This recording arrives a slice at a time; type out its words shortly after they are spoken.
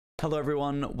Hello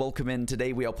everyone, welcome in.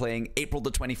 Today we are playing April the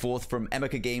 24th from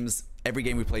Emeka Games. Every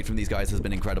game we played from these guys has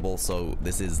been incredible, so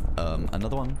this is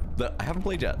another one that I haven't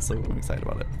played yet, so I'm excited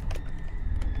about it.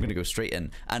 I'm gonna go straight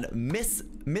in. And Miss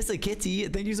Kitty,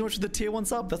 thank you so much for the tier 1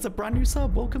 sub. That's a brand new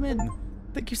sub. Welcome in.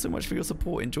 Thank you so much for your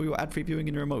support. Enjoy your ad-free viewing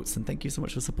and your emotes, and thank you so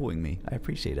much for supporting me. I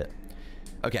appreciate it.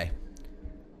 Okay.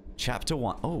 Chapter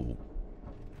 1. Oh.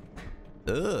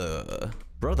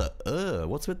 Brother,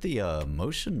 what's with the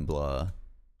motion blur?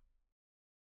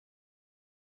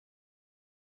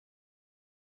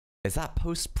 Is that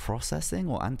post-processing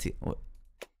or anti... What?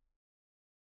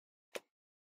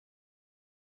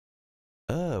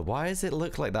 Why does it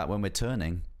look like that when we're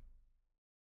turning?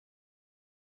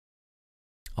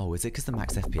 Oh, is it because the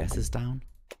max FPS is down?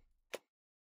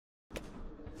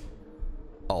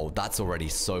 Oh, that's already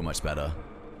so much better.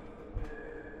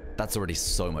 That's already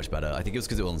so much better. I think it was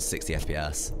because it was on 60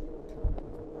 FPS.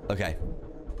 Okay.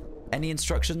 Any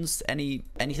instructions?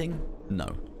 Anything?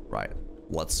 No. Right.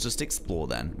 Let's just explore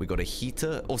then. We got a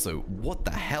heater. Also, what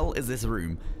the hell is this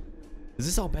room? Is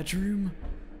this our bedroom?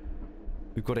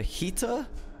 We've got a heater,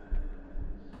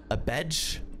 a bed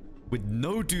with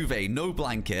no duvet, no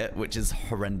blanket, which is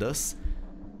horrendous.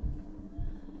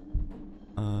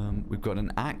 We've got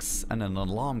an axe and an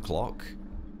alarm clock.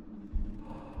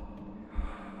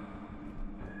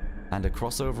 And a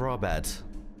cross over our bed.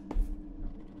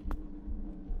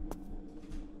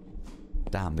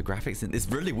 Damn, the graphics in... It's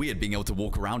really weird being able to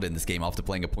walk around in this game after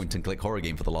playing a point-and-click horror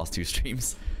game for the last 2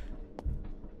 streams.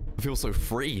 I feel so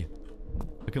free.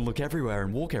 I can look everywhere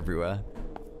and walk everywhere.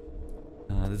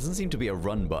 There doesn't seem to be a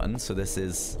run button, so this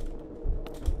is...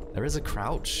 There is a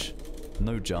crouch.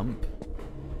 No jump.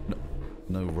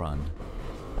 No run.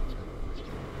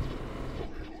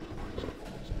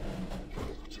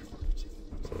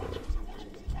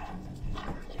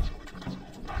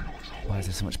 Why is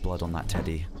there so much blood on that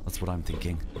teddy? That's what I'm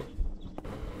thinking.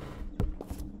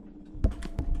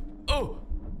 Oh!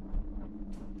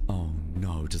 Oh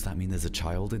no, does that mean there's a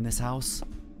child in this house?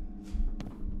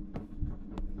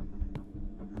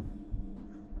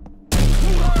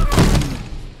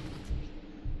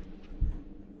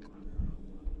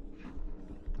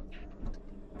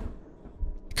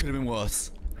 Could have been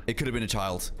worse. It could have been a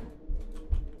child.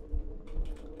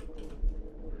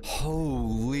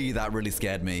 Holy, that really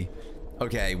scared me.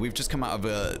 Okay, we've just come out of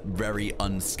a very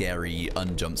unscary,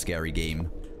 unjump scary game.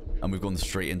 And we've gone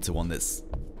straight into one that's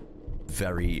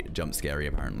very jump scary,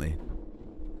 apparently.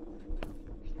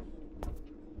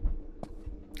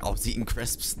 I was eating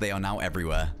crisps. They are now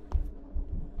everywhere.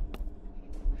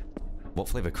 What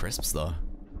flavor crisps, though?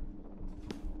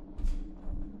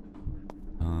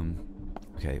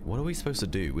 Okay, what are we supposed to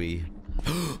do? We...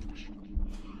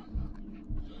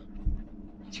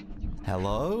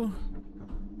 Hello?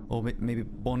 Or maybe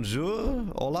bonjour?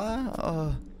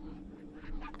 Hola?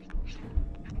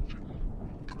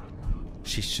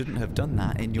 She shouldn't have done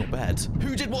that in your bed.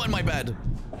 Who did what in my bed?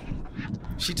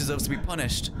 She deserves to be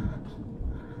punished.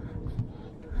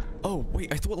 Oh,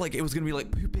 wait, I thought like it was gonna be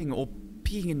like pooping or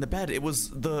peeing in the bed. It was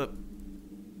the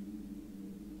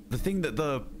thing that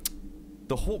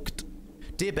the hawk...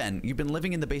 Dear Ben, you've been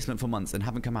living in the basement for months and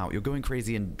haven't come out. You're going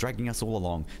crazy and dragging us all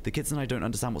along. The kids and I don't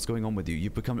understand what's going on with you.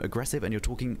 You've become aggressive and you're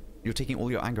taking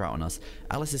all your anger out on us.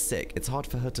 Alice is sick. It's hard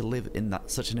for her to live in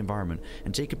such an environment.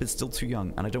 And Jacob is still too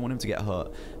young and I don't want him to get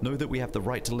hurt. Know that we have the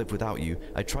right to live without you.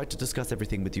 I tried to discuss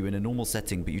everything with you in a normal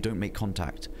setting, but you don't make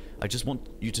contact. I just want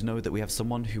you to know that we have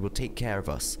someone who will take care of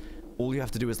us. All you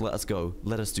have to do is let us go.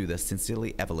 Let us do this.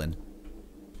 Sincerely, Evelyn.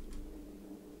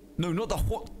 No, not the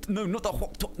hawk. No, not the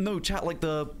hawk. No, chat, like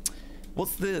the...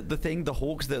 What's the thing? The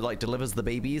hawk that, like, delivers the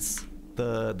babies?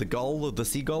 The gull or the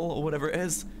seagull or whatever it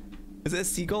is? Is it a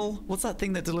seagull? What's that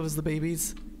thing that delivers the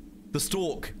babies? The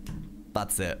stork.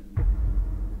 That's it.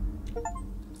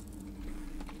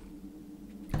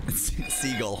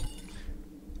 Seagull.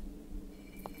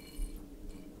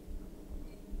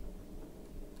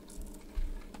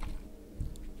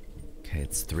 Okay,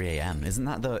 it's 3 AM. Isn't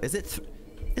that the...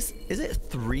 Is it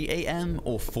 3 AM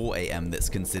or 4 AM that's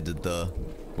considered the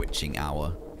witching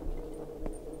hour?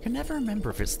 I can never remember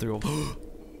if it's 3 or...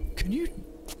 Can you...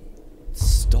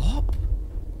 Stop?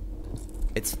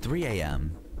 It's 3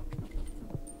 AM.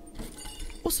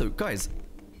 Also, guys,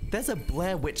 there's a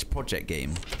Blair Witch Project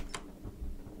game.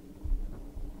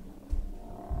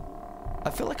 I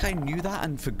feel like I knew that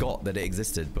and forgot that it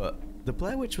existed, but the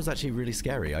Blair Witch was actually really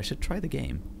scary. I should try the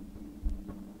game.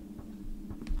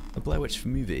 The Blair Witch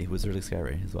movie was really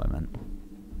scary, is what I meant.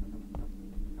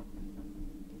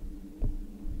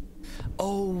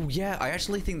 Oh, yeah, I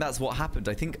actually think that's what happened.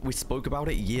 I think we spoke about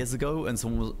it years ago, and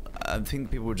someone was, I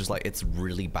think people were just like, it's a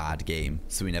really bad game,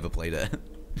 so we never played it.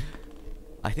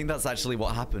 I think that's actually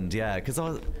what happened, yeah, because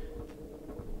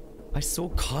I saw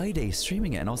Kaide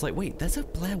streaming it, and I was like, wait, there's a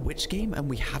Blair Witch game, and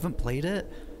we haven't played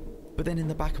it? But then in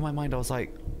the back of my mind, I was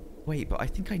like, wait, but I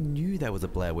think I knew there was a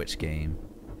Blair Witch game.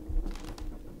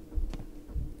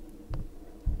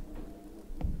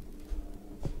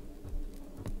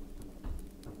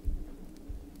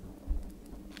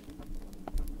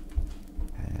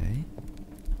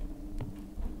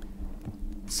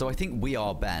 So I think we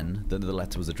are Ben, that the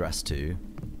letter was addressed to.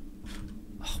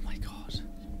 Oh my god.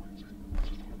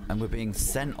 And we're being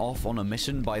sent off on a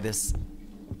mission by this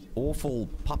awful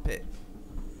puppet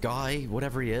guy,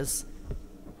 whatever he is.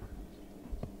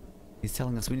 He's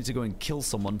telling us we need to go and kill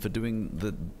someone for doing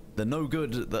the no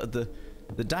good, the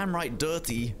damn right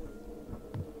dirty,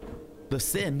 the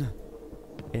sin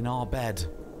in our bed.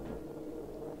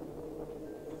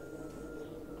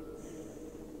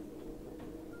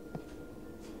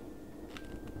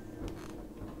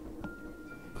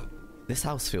 This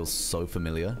house feels so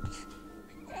familiar.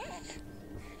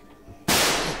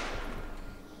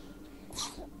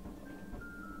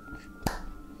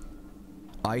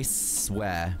 I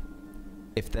swear,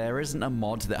 if there isn't a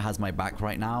mod that has my back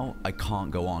right now, I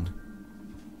can't go on.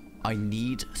 I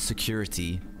need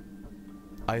security.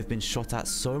 I've been shot at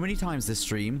so many times this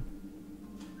stream.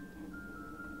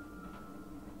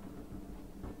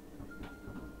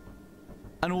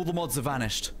 And all the mods have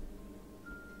vanished.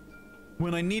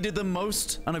 When I needed them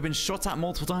most, and I've been shot at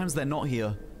multiple times, they're not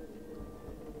here.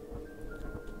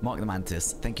 Mark the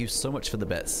Mantis, thank you so much for the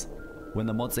bits. When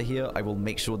the mods are here, I will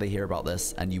make sure they hear about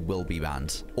this, and you will be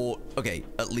banned. Or, okay,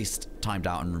 at least timed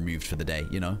out and removed for the day,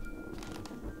 you know?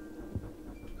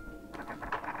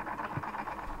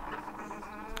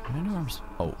 I don't know where I'm...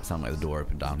 Oh, it sounded like the door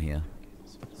opened down here.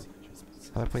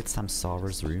 Have I played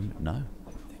Samsara's room? No.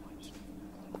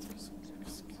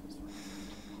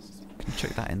 Can you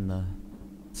check that in the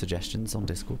suggestions on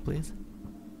Discord, please?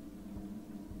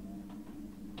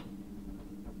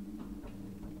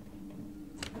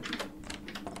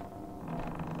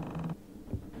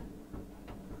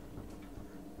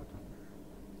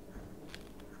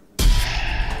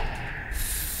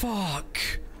 Fuck!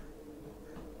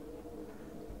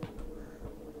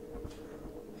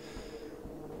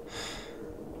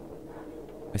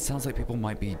 It sounds like people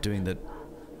might be doing the...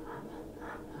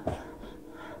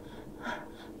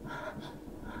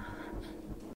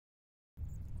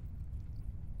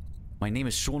 My name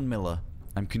is Sean Miller.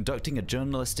 I'm conducting a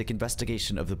journalistic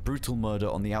investigation of the brutal murder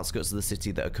on the outskirts of the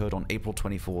city that occurred on April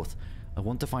 24th. I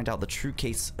want to find out the true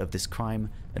case of this crime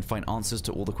and find answers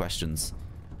to all the questions.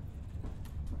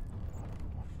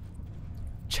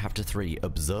 Chapter 3,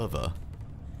 Observer.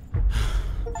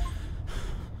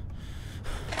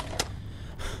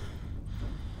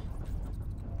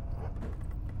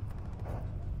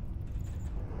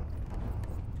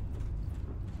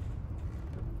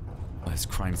 There's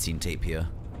crime scene tape here.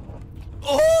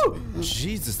 Oh!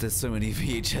 Jesus, there's so many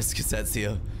VHS cassettes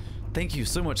here. Thank you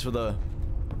so much for the...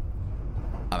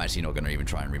 I'm actually not going to even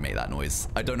try and remake that noise.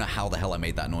 I don't know how the hell I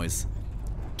made that noise.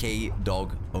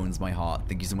 K-Dog owns my heart.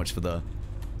 Thank you so much for the...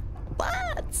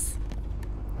 What?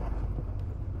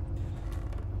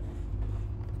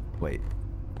 Wait.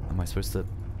 Am I supposed to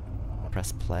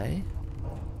press play?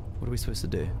 What are we supposed to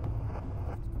do?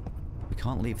 We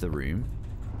can't leave the room.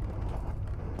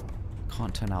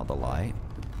 Can't turn out the light.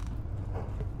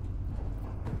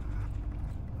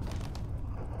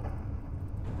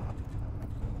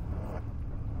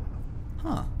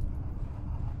 Huh.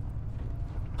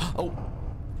 Oh!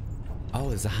 Oh,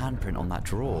 there's a handprint on that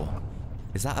drawer.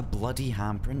 Is that a bloody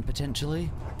handprint,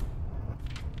 potentially?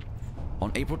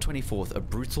 On April 24th, a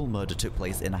brutal murder took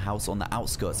place in a house on the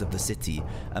outskirts of the city.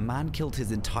 A man killed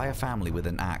his entire family with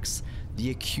an axe.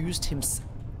 The accused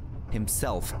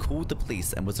himself called the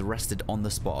police and was arrested on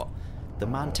the spot. The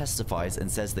man testifies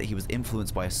and says that he was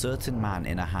influenced by a certain man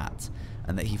in a hat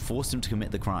and that he forced him to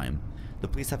commit the crime. The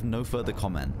police have no further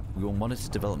comment. We will monitor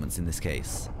developments in this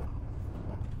case.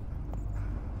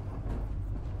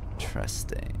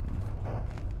 Interesting.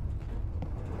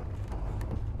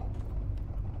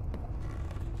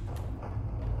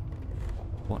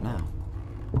 What now?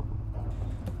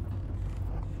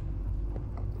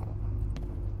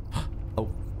 Oh.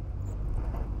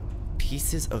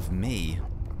 Pieces of me.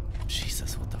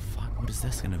 Jesus, what the fuck? What is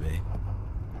this gonna be?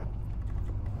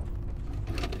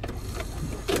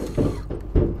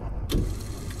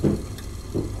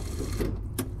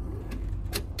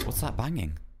 What's that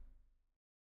banging?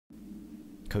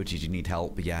 Koji, do you need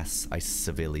help? Yes, I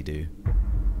severely do.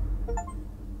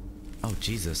 Oh,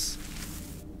 Jesus.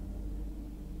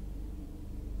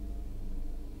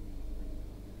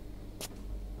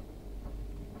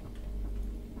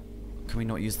 Can we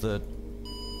not use the...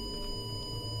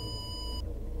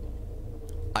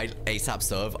 ASAP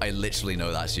serve, I literally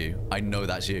know that's you. I know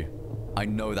that's you. I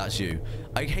know that's you.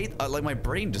 I hate, like, my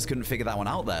brain just couldn't figure that one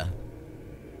out there.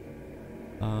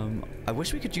 I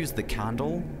wish we could use the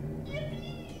candle.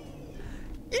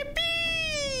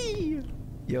 Yippee!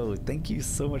 Yo, thank you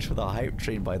so much for the hype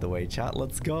train, by the way, chat.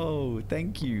 Let's go.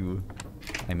 Thank you.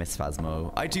 I miss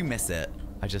Phasmo. I do miss it.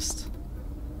 I just...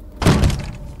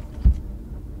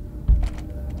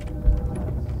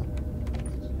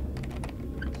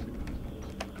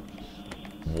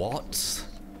 What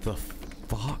the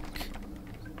fuck?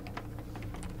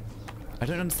 I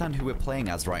don't understand who we're playing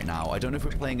as right now. I don't know if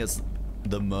we're playing as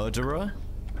the murderer.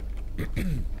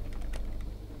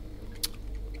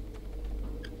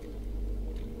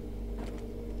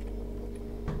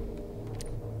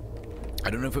 I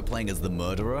don't know if we're playing as the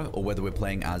murderer or whether we're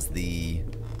playing as the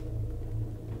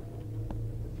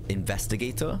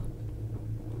investigator.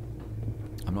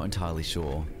 I'm not entirely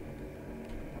sure.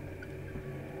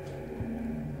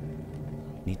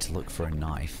 Need to look for a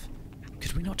knife.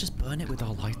 Could we not just burn it with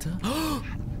our lighter?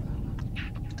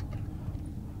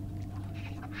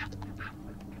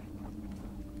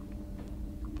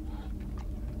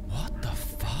 What the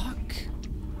fuck?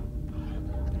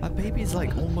 That baby's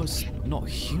like almost not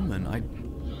human.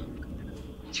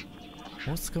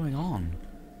 What's going on?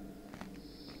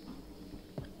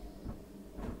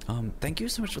 Thank you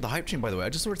so much for the hype train, by the way. I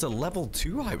just saw it's a level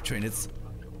 2 hype train. It's...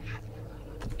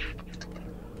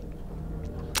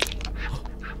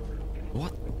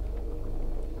 What?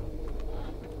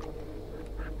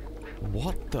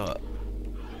 What the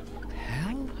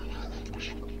hell?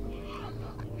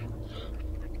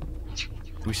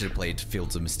 We should have played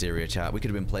Fields of Mysteria, chat. We could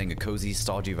have been playing a cozy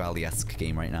Stardew Valley-esque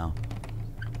game right now.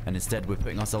 And instead, we're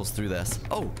putting ourselves through this.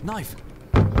 Oh, knife!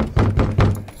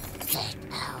 Get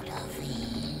out of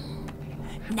here.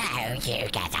 No, you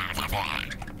get out of here.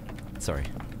 Sorry.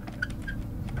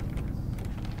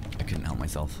 I couldn't help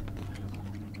myself.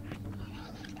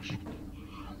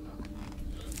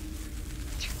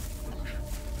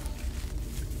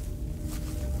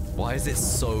 Why is it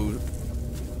so...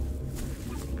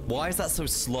 Why is that so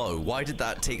slow? Why did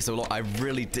that take so long? I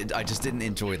just didn't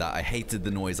enjoy that. I hated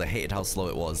the noise. I hated how slow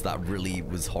it was. That really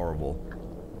was horrible.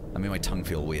 I made my tongue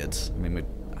feel weird. I made my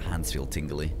hands feel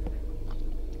tingly.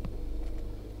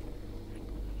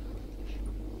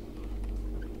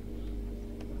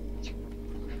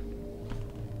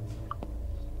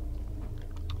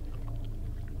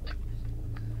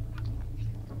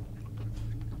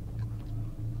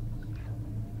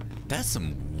 There's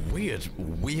some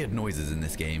weird noises in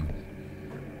this game.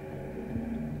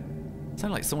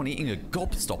 Sound like someone eating a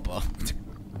gobstopper.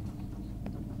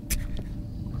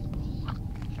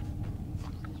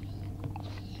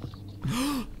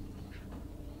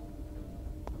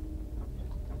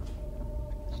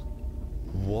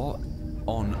 What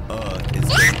on earth is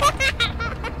this?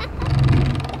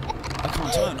 I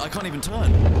can't turn. I can't even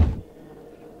turn.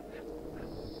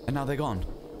 And now they're gone.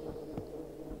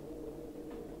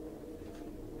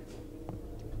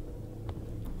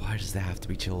 Why does there have to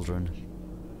be children?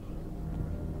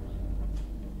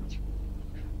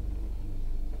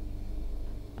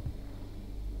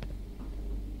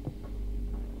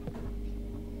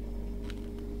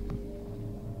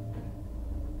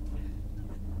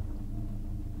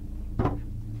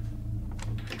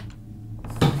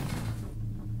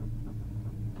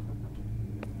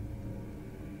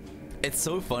 It's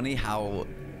so funny how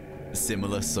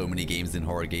similar so many games in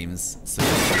horror games. So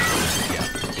yeah,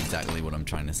 exactly what I'm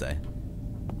trying to say.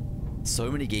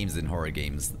 So many games in horror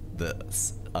games that,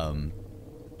 do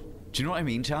you know what I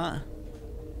mean, chat?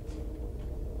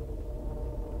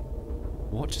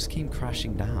 What just came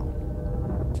crashing down?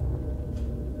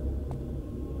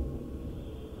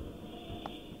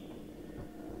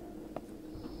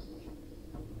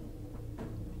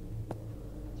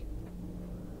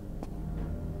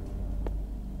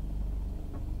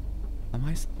 Am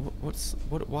I?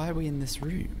 Why are we in this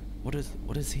room? What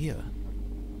is here?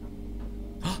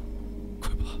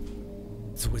 Crowbar.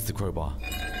 So where's the crowbar?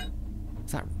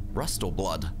 Is that rust or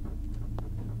blood?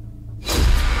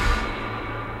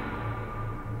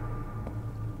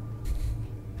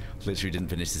 Literally didn't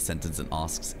finish his sentence and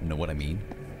asks, know what I mean?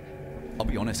 I'll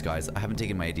be honest, guys, I haven't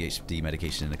taken my ADHD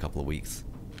medication in a couple of weeks.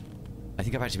 I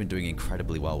think I've actually been doing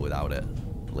incredibly well without it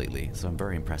lately, so I'm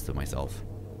very impressed with myself.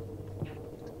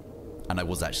 And I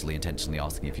was actually intentionally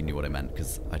asking if you knew what I meant,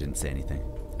 because I didn't say anything.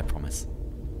 I promise.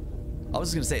 I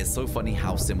was just going to say, it's so funny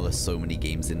how similar so many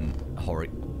games in horror...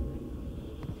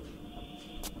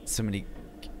 So many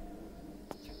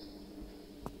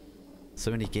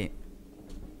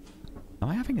Am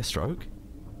I having a stroke?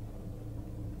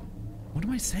 What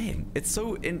am I saying? It's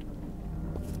so in...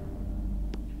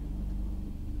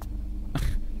 Do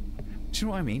you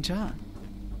know what I mean, chat?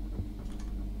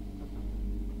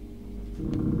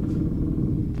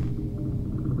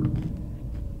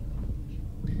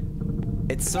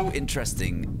 It's so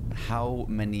interesting how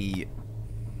many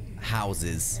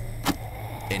houses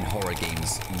in horror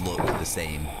games look the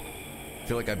same. I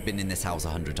feel like I've been in this house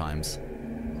 100 times.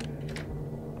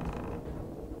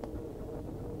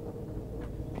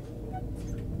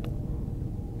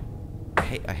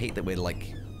 I hate that we're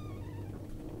like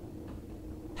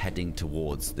heading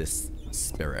towards this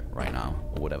spirit right now,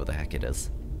 or whatever the heck it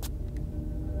is.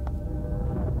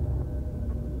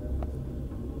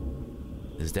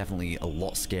 It's definitely a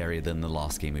lot scarier than the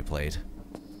last game we played.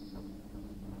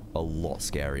 A lot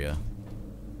scarier.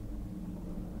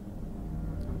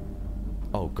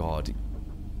 Oh god.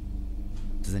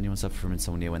 Does anyone suffer from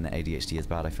insomnia when their ADHD is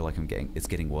bad? I feel like it's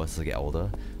getting worse as I get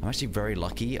older. I'm actually very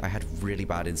lucky. I had really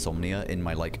bad insomnia in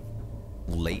my like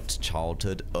late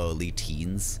childhood, early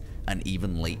teens, and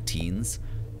even late teens.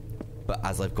 But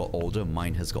as I've got older,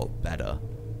 mine has got better.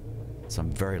 So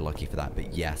I'm very lucky for that.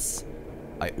 But yes,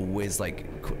 I always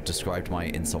like described my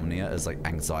insomnia as like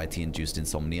anxiety-induced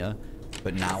insomnia.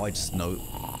 But now I just know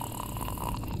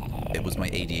it was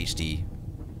my ADHD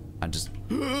and just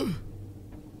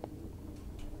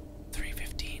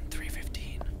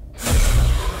 315.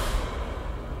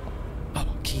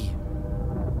 Oh, key.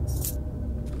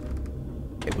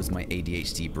 It was my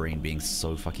ADHD brain being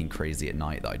so fucking crazy at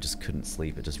night that I just couldn't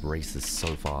sleep. It just races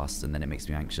so fast and then it makes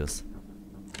me anxious.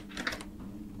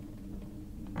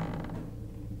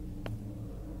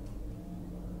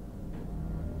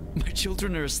 My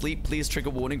children are asleep. Please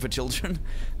trigger warning for children.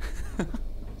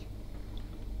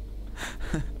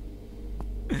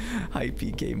 Hi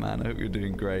PK man, I hope you're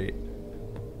doing great.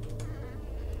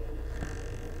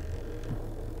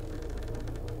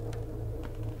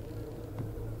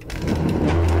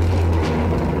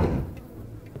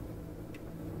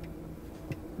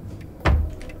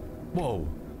 Whoa.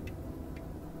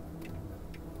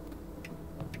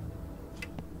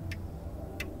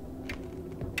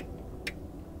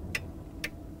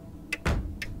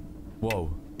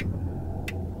 Whoa.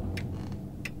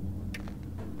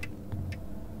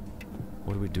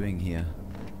 What are we doing here?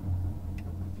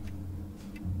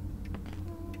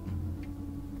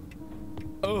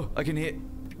 Oh, I can hear...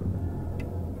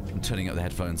 I'm turning up the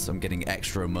headphones, so I'm getting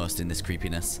extra immersed in this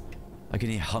creepiness. I can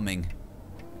hear humming.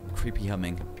 Creepy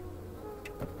humming.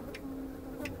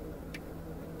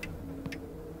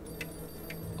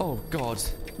 Oh, God.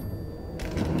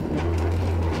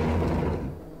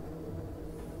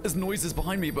 There's noises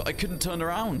behind me, but I couldn't turn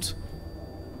around.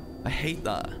 I hate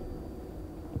that.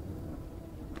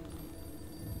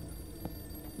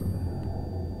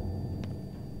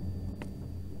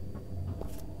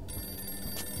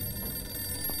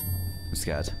 I'm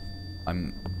scared.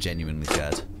 I'm genuinely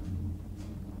scared.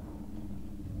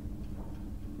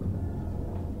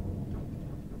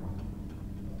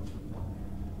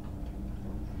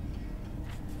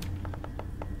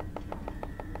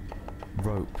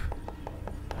 Rope.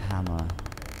 Hammer.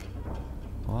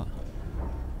 What?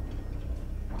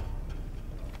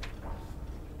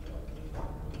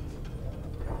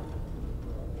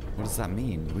 What does that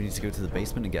mean? We need to go to the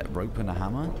basement and get rope and a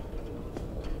hammer?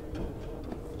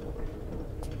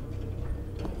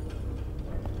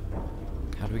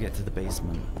 How do we get to the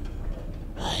basement?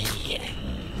 I am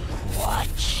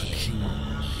watching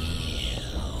you.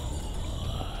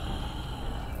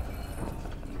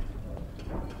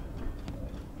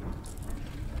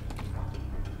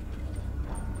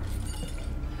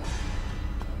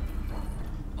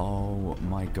 Oh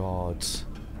my god.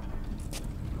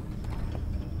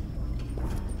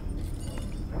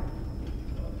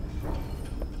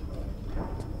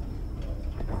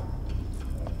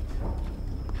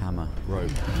 Hammer,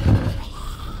 rope.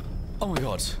 Oh my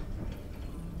god.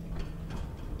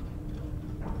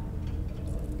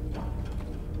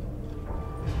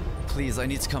 Please, I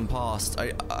need to come past.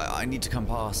 I need to come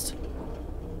past.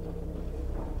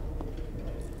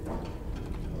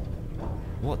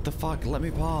 What the fuck? Let me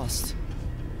past.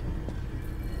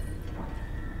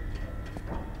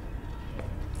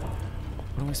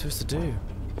 What am I supposed to do?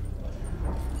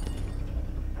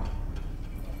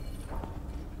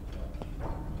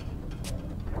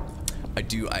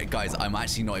 Guys, I'm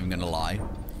actually not even gonna lie.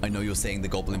 I know you're saying the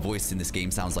goblin voice in this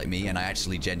game sounds like me, and I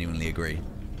actually genuinely agree.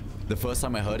 The first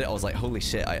time I heard it, I was like, holy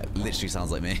shit, it literally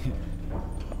sounds like me.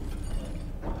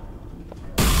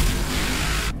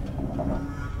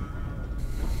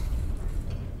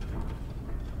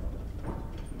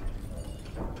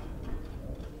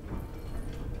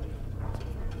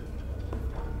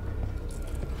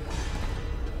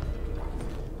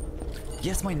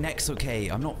 Yes, my neck's okay.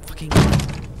 I'm not fucking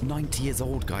 90 years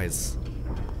old, guys.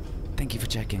 Thank you for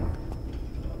checking.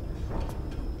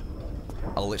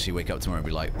 I'll literally wake up tomorrow and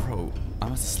be like, bro, I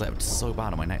must have slept so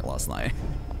bad on my neck last night.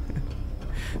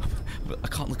 But I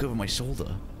can't look over my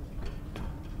shoulder.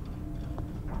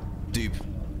 Dupe.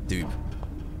 Dupe.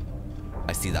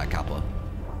 I see that, Kappa.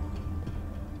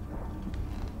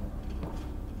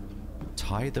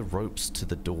 Tie the ropes to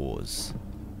the doors.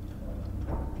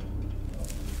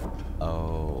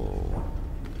 Oh.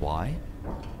 Why?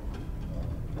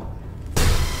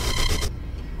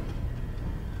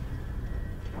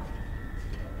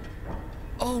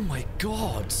 Oh my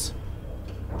god!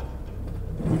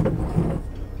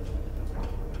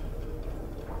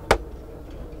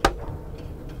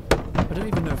 I don't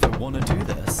even know if I want to do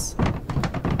this.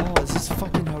 Oh, this is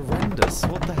fucking horrendous.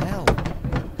 What the hell?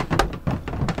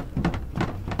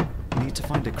 I need to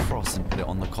find a cross and put it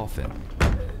on the coffin.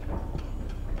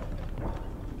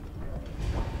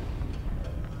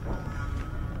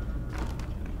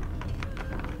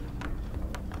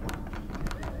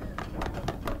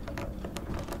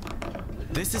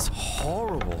 This is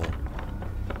horrible.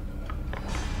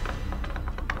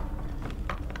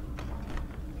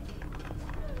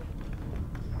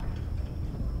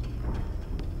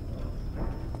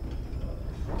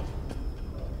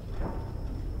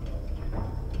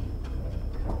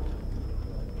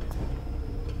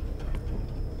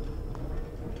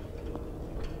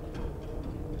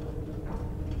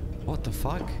 What the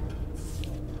fuck?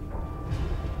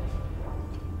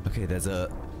 Okay, there's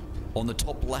a... On the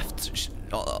top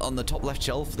left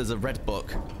shelf, there's a red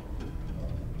book.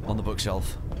 On the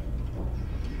bookshelf.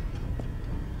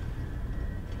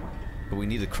 But we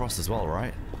need a cross as well,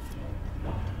 right?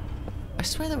 I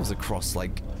swear there was a cross,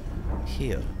 like,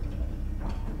 here.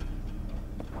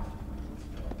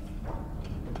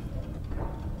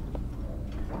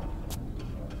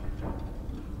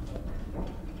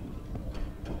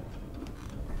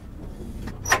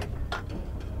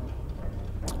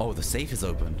 Oh, the safe is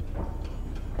open.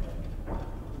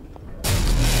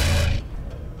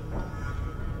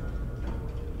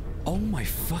 Oh my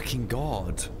fucking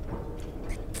god.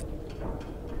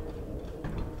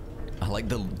 I like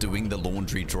doing the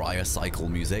laundry dryer cycle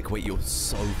music. Wait, you're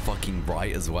so fucking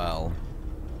right as well.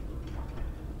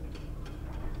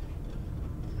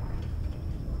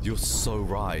 You're so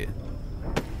right.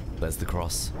 There's the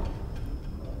cross.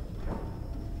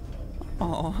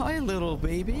 Oh, hi little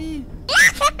baby.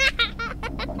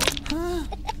 Huh?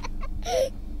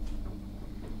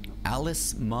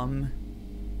 Alice, Mum,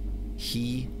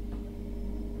 he,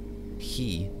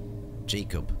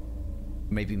 Jacob.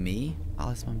 Maybe me?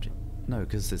 Alice, Mum, no,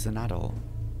 because it's an adult.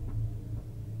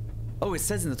 Oh, it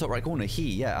says in the top right corner,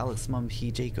 he. Yeah, Alice, Mum,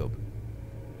 he, Jacob.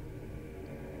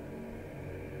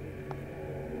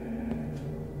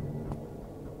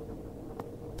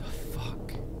 The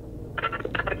fuck?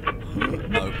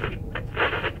 No.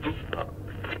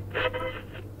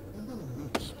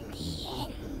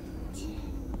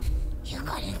 You're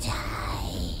gonna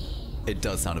die. It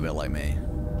does sound a bit like me.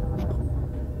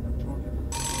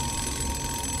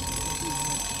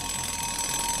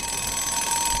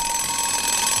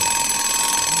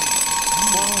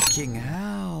 Fucking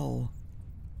hell.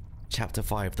 Chapter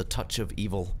 5, The Touch of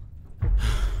Evil.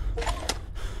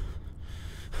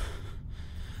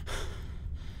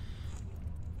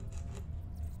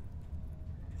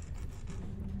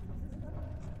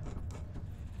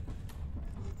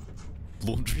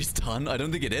 Laundry's done? I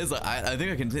don't think it is. I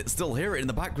think I can still hear it in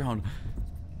the background.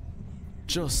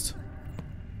 Just.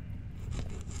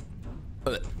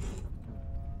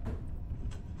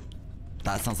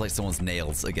 That sounds like someone's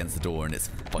nails against the door and it's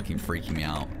fucking freaking me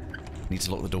out. Need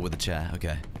to lock the door with a chair.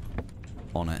 Okay.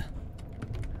 On it.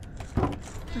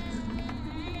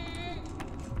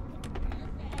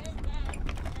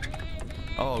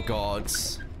 Oh god.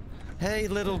 Hey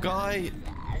little guy.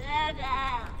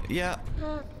 Yeah.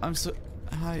 I'm so...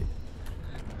 Hi.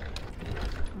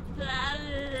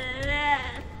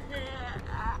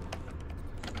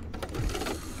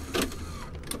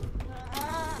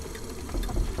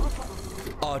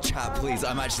 Oh, chat, please.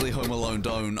 I'm actually home alone.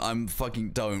 Don't. I'm fucking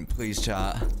don't. Please,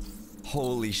 chat.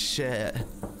 Holy shit.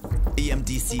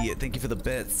 EMDC, thank you for the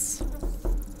bits.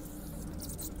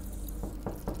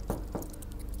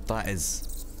 That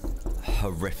is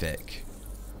horrific.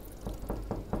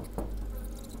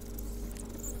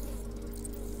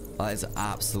 That is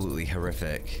absolutely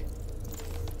horrific.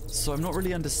 So I'm not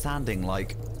really understanding,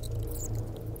 like...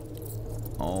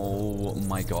 Oh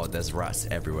my god, there's rats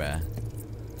everywhere.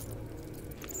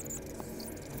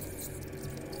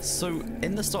 So,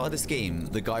 in the start of this game,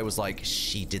 the guy was like,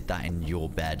 she did that in your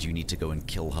bed, you need to go and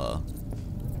kill her.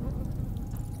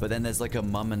 But then there's like a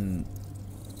mum and...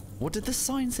 What did the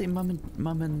sign say? Mum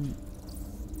and...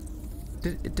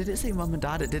 Did it say mum and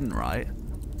dad? It didn't, right?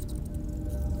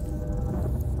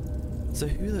 So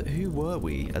who were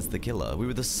we as the killer? We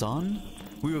were the son?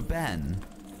 We were Ben.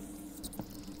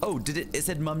 Oh, it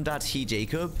said mum, dad, he,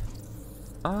 Jacob?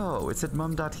 Oh, it said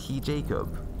mum, dad, he,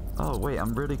 Jacob. Oh, wait,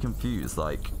 I'm really confused,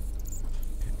 like...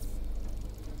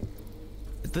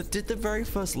 Did the very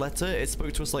first letter, it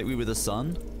spoke to us like we were the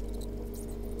son?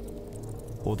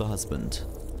 Or the husband?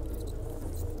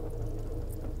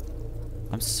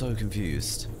 I'm so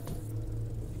confused.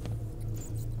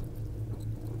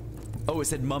 Oh, it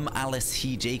said Mum Alice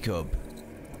he Jacob.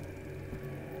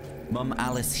 Mum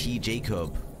Alice he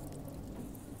Jacob.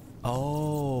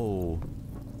 Oh.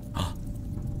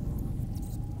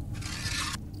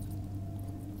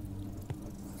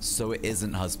 So it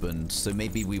isn't husband. So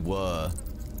maybe we were.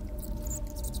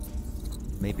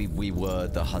 Maybe we were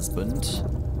the husband.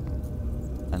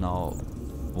 And our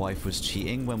wife was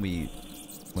cheating when he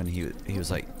was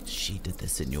like, she did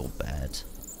this in your bed.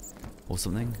 Or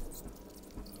something.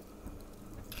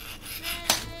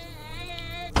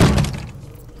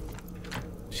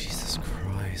 Jesus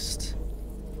Christ.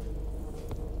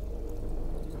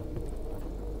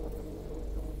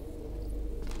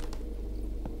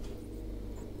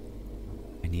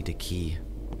 I need a key.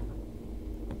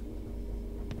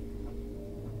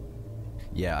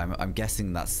 Yeah, I'm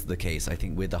guessing that's the case. I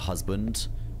think we're the husband,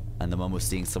 and the mum was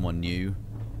seeing someone new,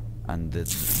 and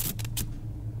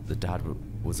the dad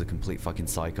was a complete fucking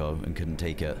psycho and couldn't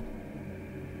take it.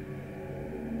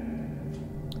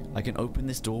 I can open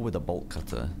this door with a bolt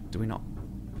cutter. Do we not?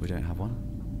 We don't have one?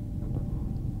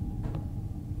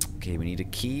 Okay, we need a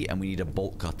key and we need a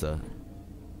bolt cutter.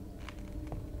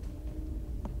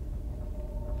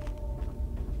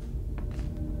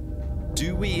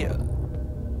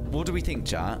 What do we think,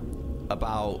 chat,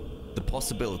 about the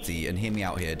possibility, and hear me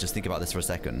out here, just think about this for a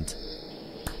second.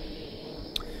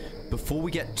 Before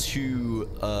we get too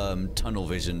tunnel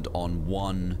visioned on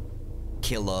one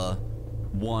killer,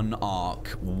 one arc,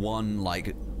 one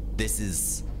like, this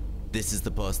is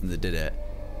the person that did it,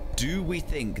 do we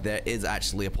think there is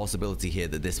actually a possibility here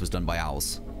that this was done by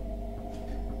owls?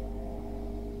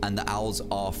 And the owls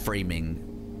are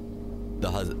framing the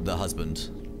husband?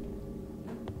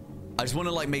 I just want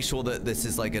to like make sure that this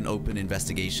is like an open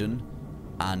investigation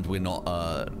and we're not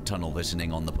tunnel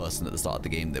visioning on the person at the start of the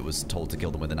game that was told to kill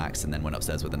them with an axe and then went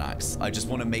upstairs with an axe. I just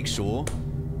want to make sure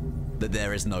that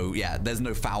there is no, there's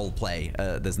no foul play.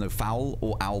 There's no foul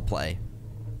or owl play.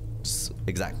 Just,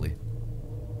 exactly.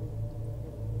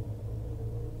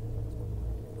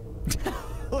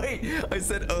 Wait, I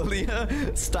said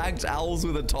earlier, stacked owls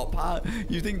with a top hat.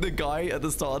 You think the guy at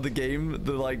the start of the game,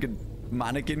 the like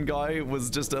mannequin guy, was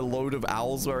just a load of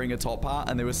owls wearing a top hat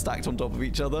and they were stacked on top of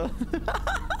each other?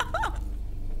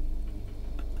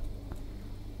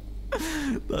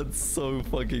 That's so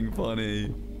fucking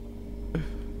funny.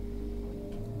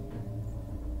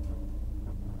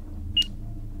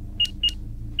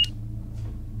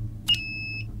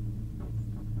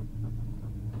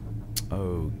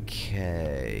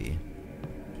 Okay.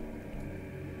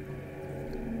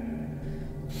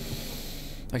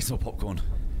 I smell popcorn.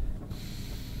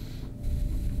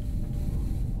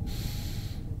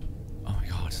 Oh my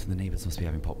god, the neighbors must be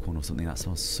having popcorn or something. That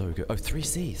smells so good. Oh,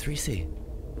 3C, 3C.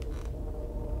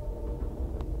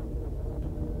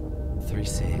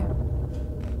 3C.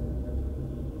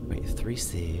 Wait,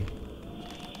 3C.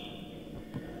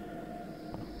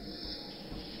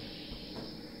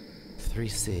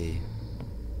 3C.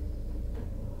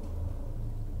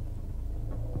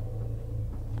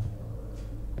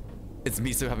 It's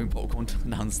Miso having popcorn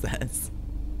downstairs.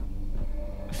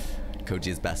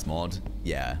 Koji's best mod.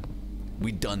 Yeah.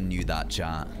 We done knew that,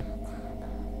 chat.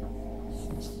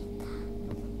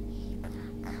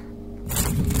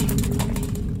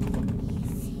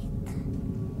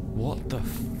 What the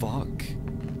fuck?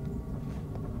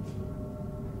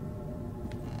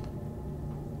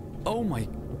 Oh my...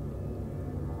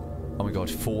 Oh my god,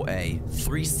 4A.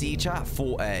 3C chat,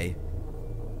 4A.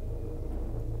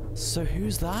 So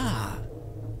who's that?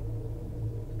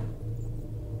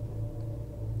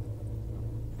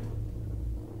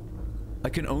 I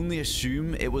can only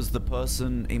assume it was the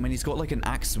person... I mean, he's got like an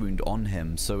axe wound on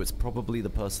him, so it's probably the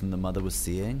person the mother was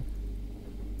seeing.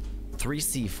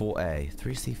 3C, 4A.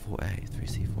 3C, 4A.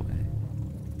 3C, 4A.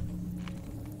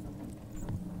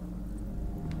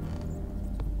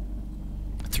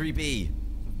 B.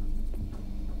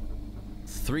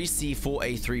 3C,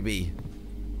 4A, 3B.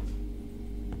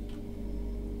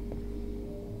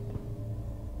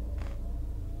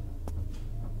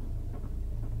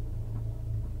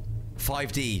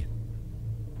 5D.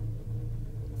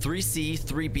 3C,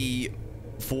 3B,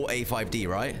 4A, 5D,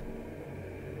 right?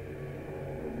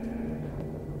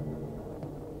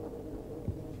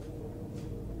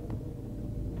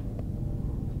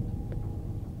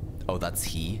 Oh, that's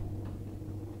he.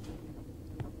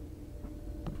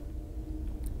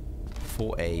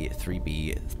 4A,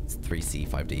 3B, 3C,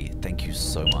 5D. Thank you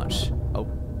so much. Oh.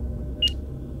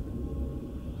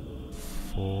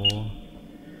 4,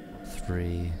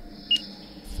 3,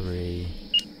 3,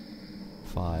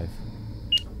 5.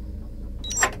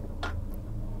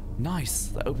 Nice.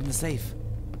 That opened the safe.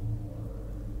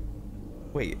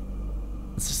 Wait.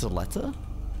 It's just a letter?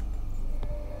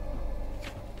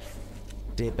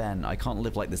 Dear Ben, I can't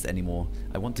live like this anymore.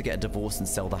 I want to get a divorce and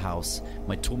sell the house.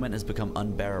 My torment has become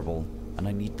unbearable, and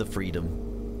I need the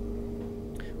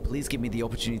freedom. Please give me the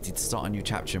opportunity to start a new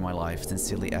chapter in my life.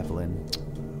 Sincerely, Evelyn.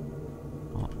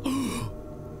 Oh.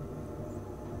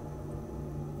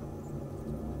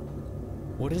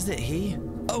 What is it, he?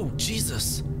 Oh,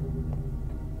 Jesus!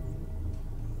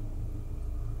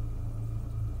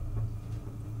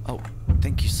 Oh,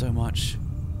 thank you so much.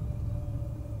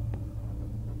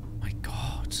 My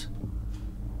God.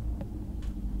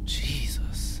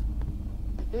 Jesus.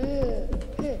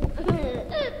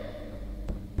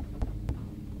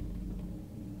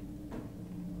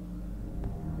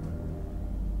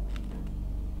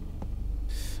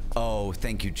 Oh,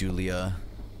 thank you, Julia.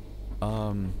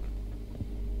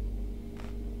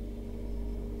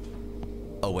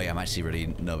 Oh wait, I'm actually really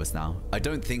nervous now. I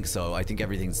don't think so. I think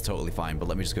everything's totally fine, but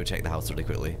let me just go check the house really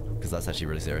quickly, because that's actually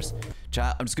really serious.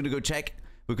 Chat, I'm just gonna go check,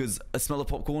 because a smell of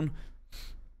popcorn,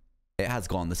 it has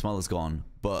gone. The smell is gone,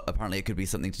 but apparently it could be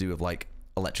something to do with like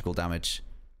electrical damage.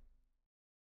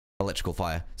 Electrical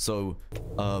fire. So,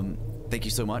 thank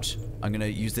you so much. I'm gonna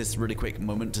use this really quick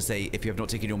moment to say, if you have not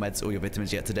taken your meds or your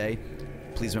vitamins yet today,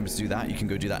 please remember to do that. You can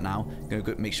go do that now. Go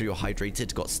make sure you're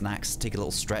hydrated, got snacks, take a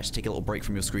little stretch, take a little break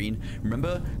from your screen.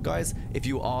 Remember, guys, if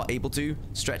you are able to,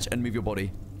 stretch and move your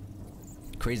body.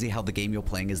 Crazy how the game you're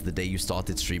playing is the day you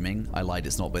started streaming. I lied,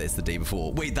 it's not, but it's the day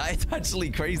before. Wait, that is actually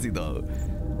crazy though.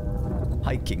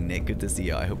 Hi, King Nick. Good to see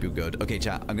you. I hope you're good. Okay,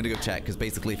 chat, I'm gonna go check, because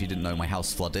basically, if you didn't know, my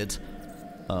house flooded.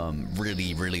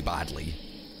 Really, really badly.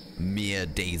 Mere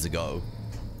days ago.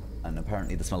 And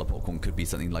apparently the smell of popcorn could be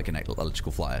something like an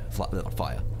electrical fire.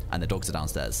 And the dogs are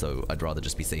downstairs, so I'd rather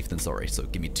just be safe than sorry. So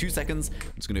give me 2 seconds.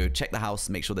 I'm just gonna go check the house,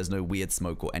 make sure there's no weird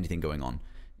smoke or anything going on.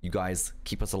 You guys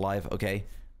keep us alive, okay?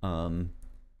 Let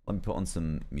me put on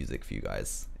some music for you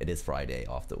guys. It is Friday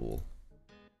after all.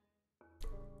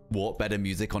 What better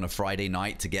music on a Friday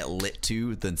night to get lit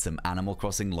to than some Animal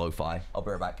Crossing lo-fi? I'll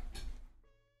be right back.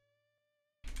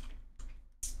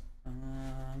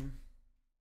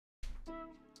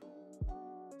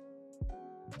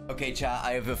 Okay, chat,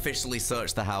 I have officially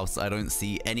searched the house. I don't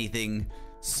see anything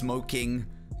smoking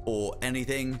or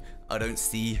anything. I don't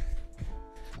see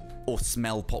or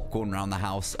smell popcorn around the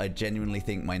house. I genuinely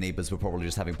think my neighbors were probably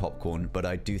just having popcorn, but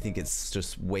I do think it's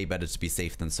just way better to be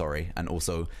safe than sorry. And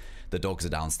also, the dogs are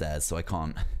downstairs, so I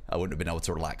wouldn't have been able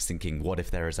to relax thinking, what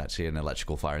if there is actually an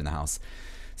electrical fire in the house?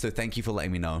 So thank you for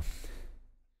letting me know.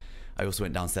 I also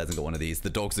went downstairs and got one of these. The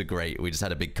dogs are great. We just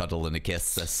had a big cuddle and a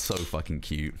kiss. They're so fucking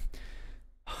cute.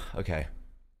 Okay.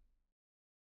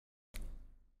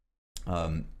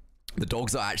 The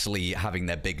dogs are actually having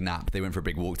their big nap. They went for a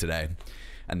big walk today,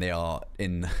 and they are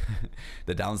in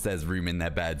the downstairs room in their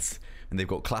beds, and they've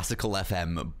got classical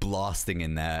FM blasting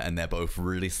in there, and they're both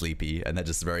really sleepy, and they're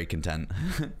just very content.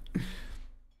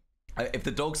 If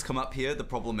the dogs come up here, the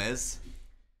problem is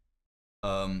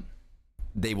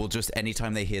they will just,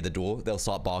 anytime they hear the door, they'll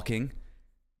start barking,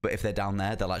 but if they're down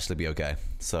there, they'll actually be okay.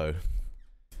 So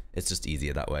it's just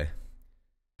easier that way.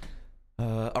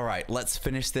 All right, let's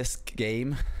finish this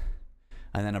game,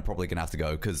 and then I'm probably gonna have to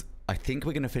go, because I think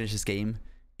we're gonna finish this game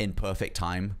in perfect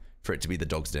time for it to be the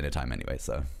dog's dinner time anyway.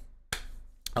 So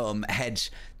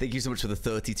Hedge, thank you so much for the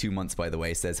 32 months, by the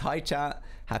way. Says, hi chat,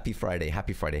 happy Friday.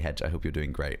 Happy Friday, Hedge. I hope you're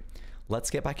doing great. Let's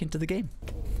get back into the game.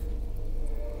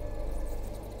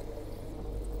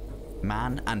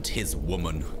 Man and his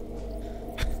woman.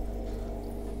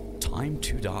 Time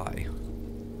to die.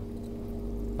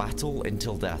 Battle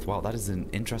until death. Wow, that is an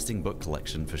interesting book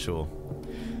collection for sure.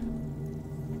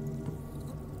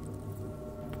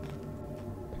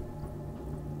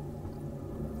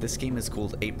 This game is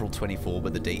called April 24,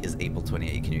 but the date is April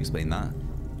 28. Can you explain that?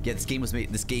 Yeah, this game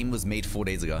was made 4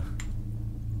 days ago.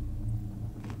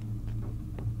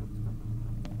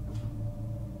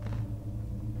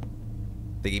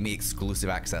 They gave me exclusive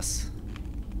access.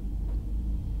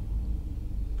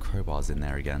 Crowbar's in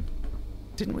there again.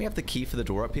 Didn't we have the key for the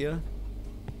door up here?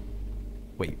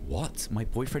 Wait, what? My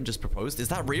boyfriend just proposed? Is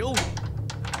that real?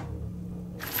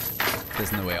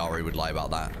 There's no way Ari would lie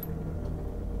about that.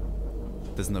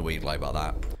 There's no way he'd lie about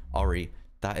that. Ari,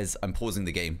 that is... I'm pausing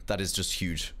the game. That is just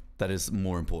huge. That is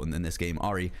more important than this game.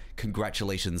 Ari,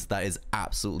 congratulations. That is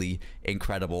absolutely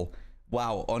incredible.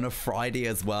 Wow, on a Friday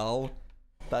as well?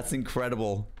 That's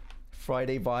incredible.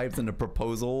 Friday vibes and a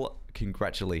proposal.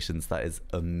 Congratulations. That is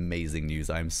amazing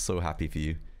news. I'm so happy for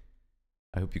you.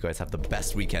 I hope you guys have the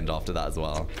best weekend after that as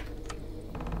well.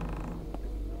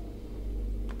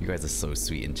 You guys are so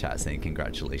sweet in chat saying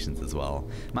congratulations as well.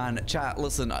 Man, chat,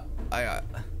 listen, I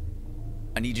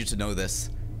need you to know this.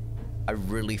 I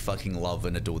really fucking love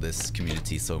and adore this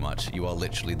community so much. You are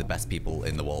literally the best people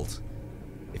in the world.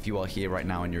 If you are here right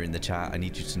now and you're in the chat, I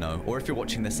need you to know. Or if you're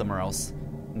watching this somewhere else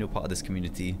and you're part of this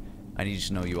community, I need you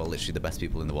to know you are literally the best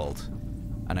people in the world.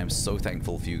 And I'm so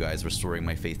thankful for you guys restoring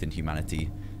my faith in humanity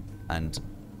and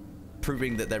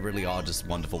proving that there really are just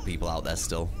wonderful people out there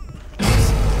still.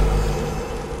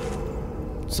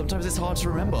 Sometimes it's hard to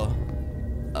remember.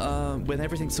 When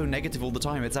everything's so negative all the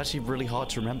time, it's actually really hard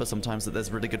to remember sometimes that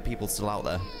there's really good people still out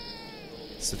there.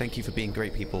 So thank you for being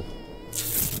great people.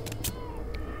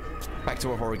 Back to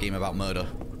a horror game about murder.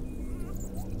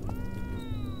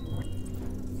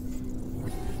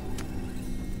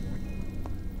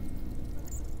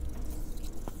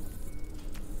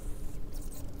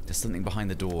 There's something behind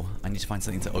the door. I need to find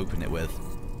something to open it with.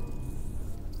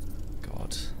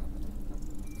 God.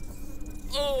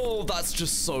 Oh, that's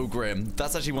just so grim.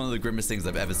 That's actually one of the grimmest things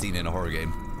I've ever seen in a horror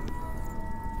game.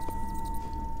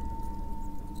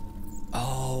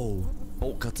 Oh,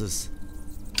 bolt cutters.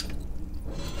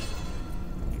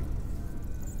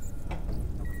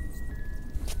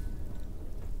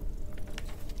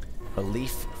 A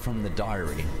leaf from the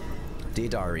diary. Dear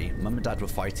diary, Mum and Dad were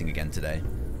fighting again today.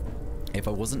 If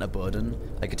I wasn't a burden,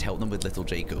 I could help them with little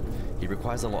Jacob. He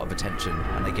requires a lot of attention,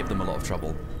 and I give them a lot of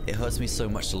trouble. It hurts me so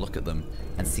much to look at them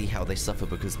and see how they suffer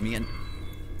because me and...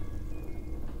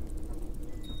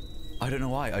 I don't know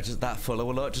why, that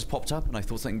follow alert just popped up and I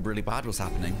thought something really bad was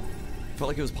happening. I felt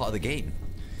like it was part of the game.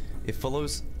 It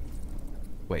follows...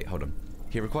 Wait, hold on.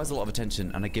 He requires a lot of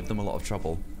attention, and I give them a lot of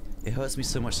trouble. It hurts me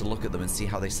so much to look at them and see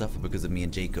how they suffer because of me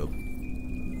and Jacob.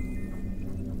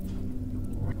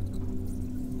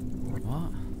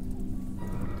 What?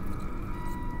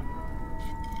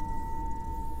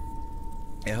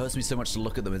 It hurts me so much to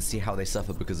look at them and see how they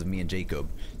suffer because of me and Jacob.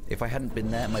 If I hadn't been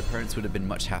there, my parents would have been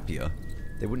much happier.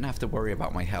 They wouldn't have to worry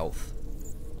about my health.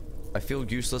 I feel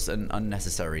useless and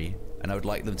unnecessary, and I would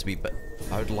like them to be,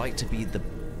 I would like to be the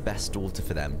best daughter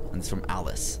for them. And it's from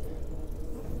Alice.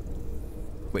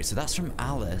 Wait, so that's from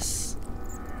Alice,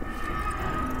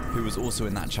 who was also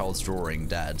in that child's drawing,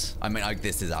 dead. I mean,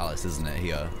 this is Alice, isn't it,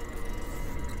 here?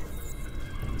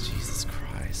 Jesus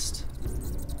Christ.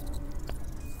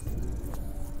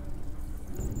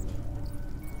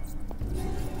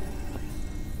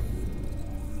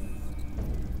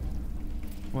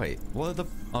 Wait, what are the...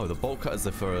 Oh, the bolt cutters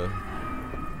are for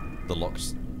the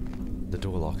locks... The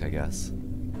door lock, I guess.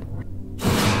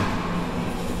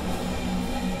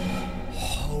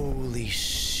 Holy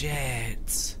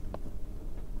shit.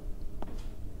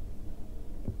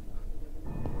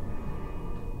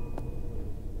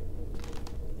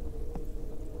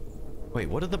 Wait,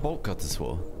 what are the bolt cutters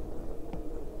for?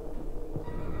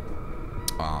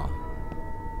 Ah.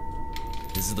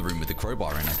 This is the room with the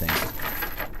crowbar in, I think.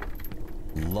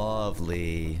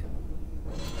 Lovely.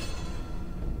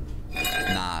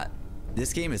 Nah,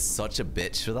 this game is such a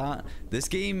bitch for that. This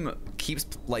game keeps,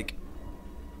 like,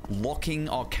 locking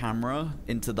our camera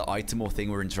into the item or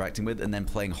thing we're interacting with and then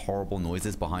playing horrible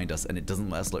noises behind us, and it doesn't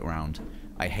let us look around.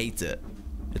 I hate it.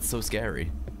 It's so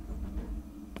scary.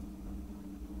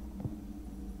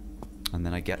 And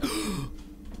then I get...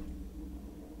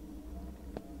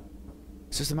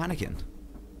 It's just a mannequin.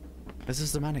 It's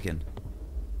just a mannequin.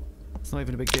 It's not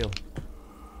even a big deal.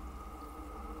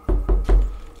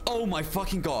 Oh my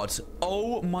fucking god.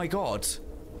 Oh my god.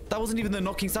 That wasn't even the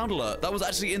knocking sound alert. That was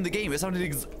actually in the game. It sounded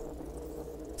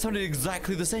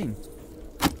exactly the same.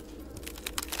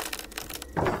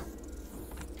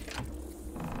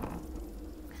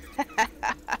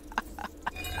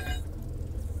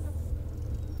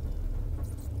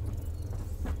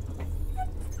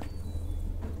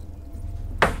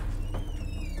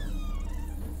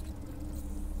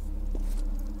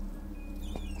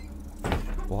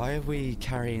 Why are we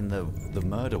carrying the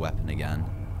murder weapon again?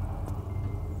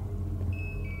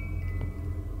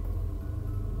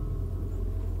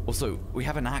 Also, we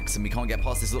have an axe and we can't get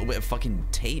past this little bit of fucking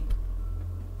tape.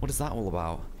 What is that all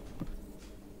about?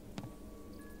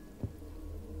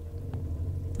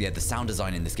 Yeah, the sound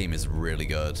design in this game is really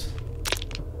good.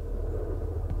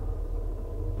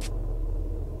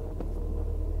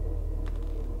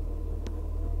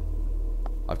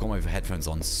 I've got my headphones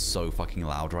on so fucking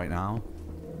loud right now.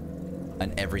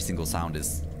 And every single sound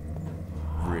is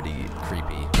really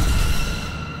creepy.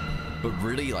 But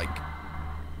really, like,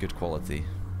 good quality.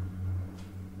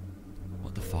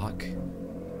 What the fuck?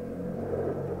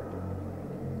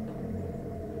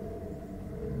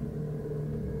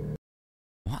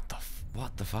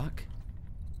 What the fuck?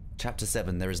 Chapter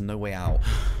 7, there is no way out.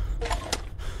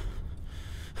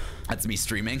 That's me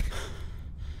streaming.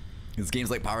 This game's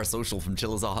like Parasocial from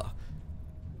Chiller's Art.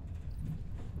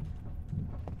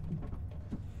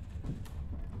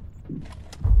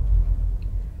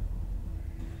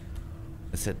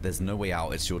 I said there's no way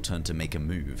out, it's your turn to make a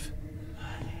move.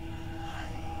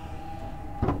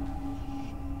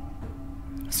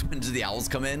 So when do the owls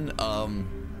come in?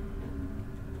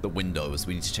 The windows.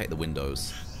 We need to check the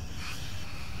windows.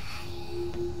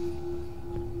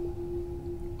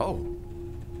 Oh.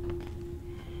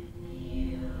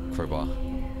 Crowbar.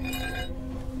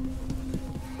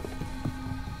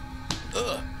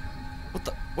 Ugh. What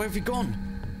the? Where have you gone?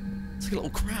 It's like a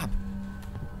little crab.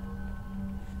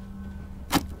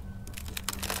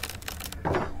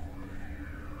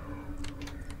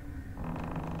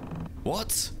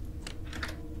 What?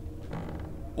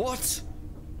 What?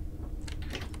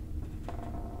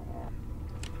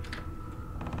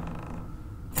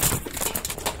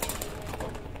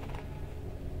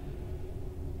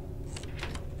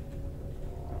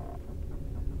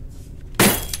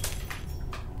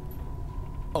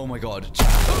 Oh my god.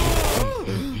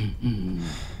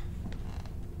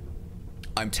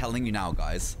 I'm telling you now,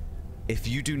 guys. If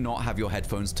you do not have your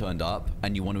headphones turned up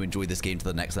and you want to enjoy this game to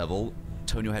the next level,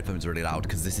 turn your headphones really loud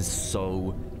because this is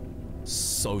so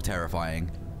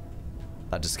terrifying.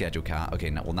 That just scared your cat.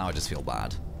 Okay, well now I just feel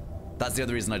bad. That's the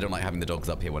other reason I don't like having the dogs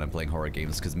up here when I'm playing horror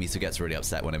games, because Misu gets really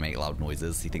upset when I make loud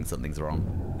noises. He thinks something's wrong.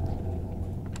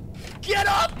 Get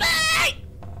off me!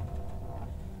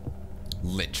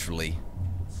 Literally.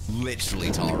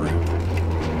 Literally, Taru.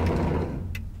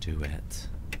 Do it.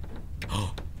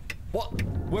 What?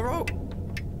 Where are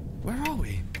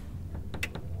we?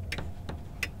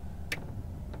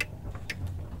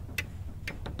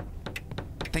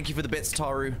 Thank you for the bits,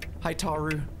 Taru. Hi,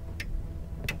 Taru.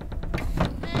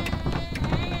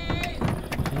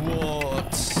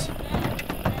 What?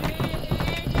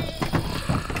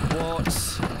 What?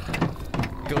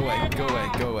 Go away, go away,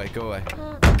 go away, go away.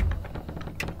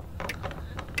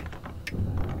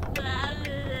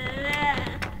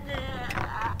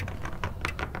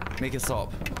 Make it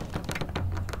stop.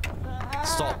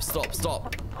 Stop, stop,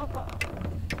 stop.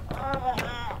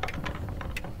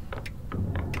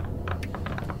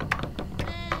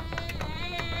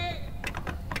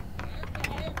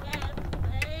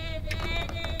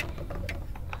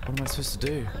 What am I supposed to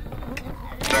do?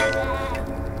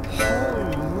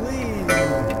 Holy!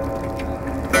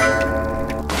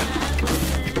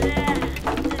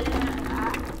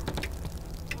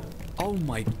 Oh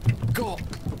my god!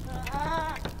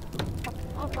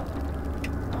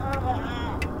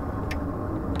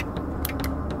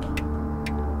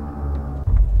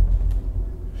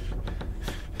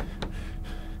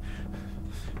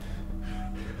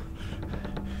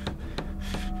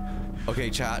 Okay,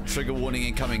 chat. Trigger warning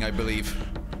incoming, I believe.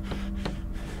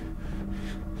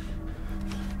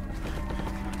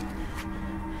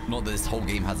 Not that this whole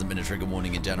game hasn't been a trigger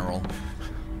warning in general.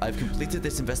 I've completed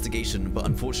this investigation, but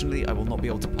unfortunately I will not be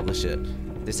able to publish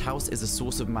it. This house is a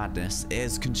source of madness. It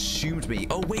has consumed me.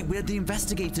 Oh wait, we're the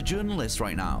investigator journalist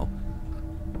right now.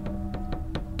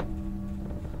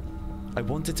 I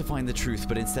wanted to find the truth,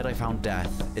 but instead I found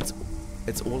death.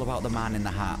 It's all about the man in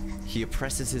the hat. He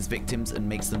oppresses his victims and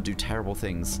makes them do terrible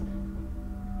things.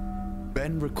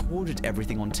 Ben recorded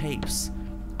everything on tapes.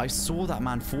 I saw that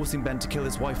man forcing Ben to kill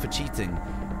his wife for cheating,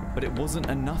 but it wasn't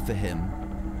enough for him.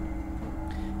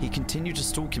 He continued to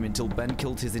stalk him until Ben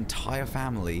killed his entire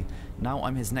family. Now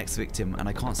I'm his next victim and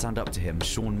I can't stand up to him,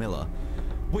 Sean Miller.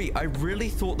 Wait, I really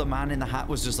thought the man in the hat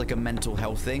was just like a mental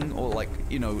health thing, or like,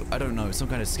 you know, I don't know, some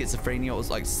kind of schizophrenia or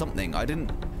like something. I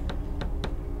didn't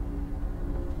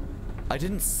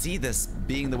see this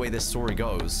being the way this story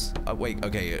goes. Wait,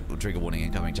 okay, trigger warning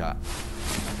incoming, chat.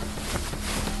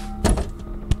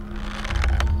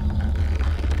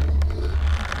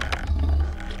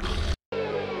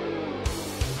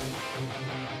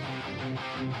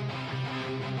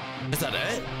 Is that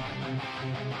it?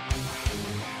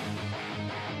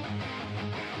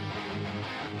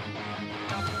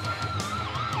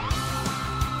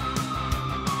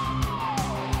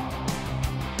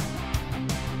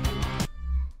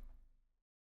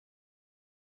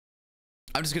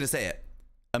 I'm just gonna say it.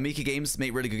 Amiga games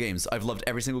make really good games. I've loved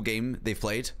every single game they've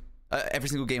played. Every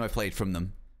single game I've played from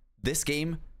them. This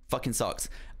game fucking sucks.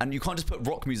 And you can't just put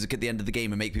rock music at the end of the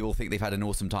game and make people think they've had an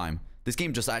awesome time. This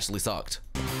game just actually sucked.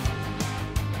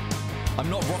 I'm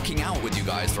not rocking out with you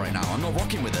guys right now. I'm not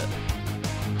rocking with it.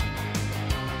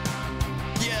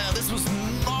 Yeah, this was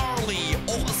gnarly.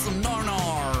 Awesome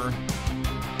narnar.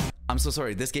 I'm so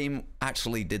sorry. This game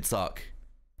actually did suck.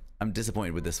 I'm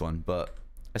disappointed with this one, but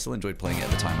I still enjoyed playing it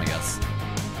at the time, I guess.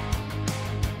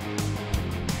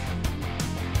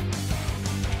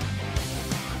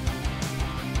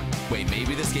 Wait,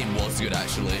 maybe this game was good,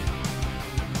 actually.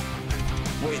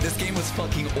 Wait, this game was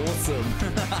fucking awesome.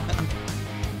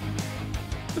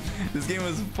 This game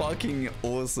was fucking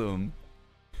awesome.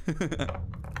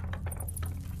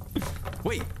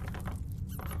 Wait.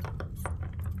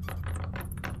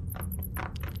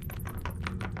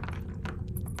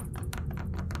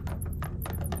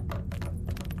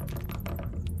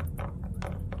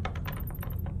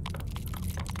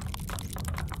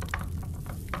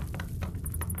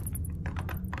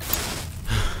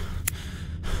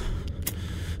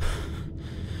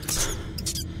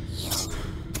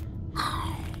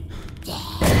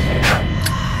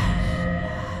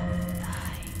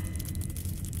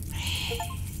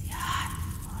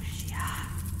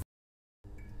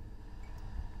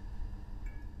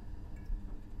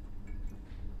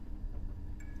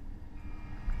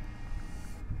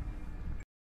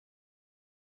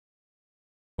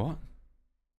 What?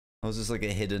 That was just like a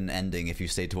hidden ending if you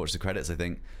stayed to watch the credits, I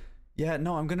think. Yeah,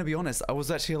 no, I'm gonna be honest. I was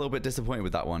actually a little bit disappointed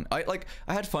with that one. I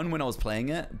had fun when I was playing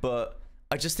it, but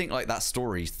I just think like that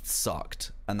story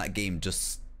sucked and that game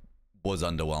just was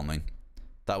underwhelming.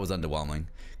 That was underwhelming.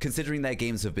 Considering their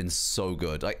games have been so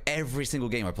good. Like every single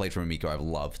game I played from Amico I've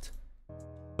loved.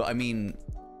 But I mean,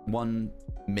 one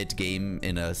mid game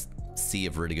in a sea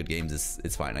of really good games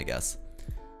is fine, I guess.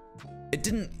 It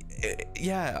didn't,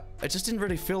 yeah, I just didn't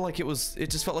really feel like it was, it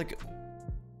just felt like,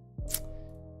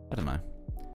 I don't know.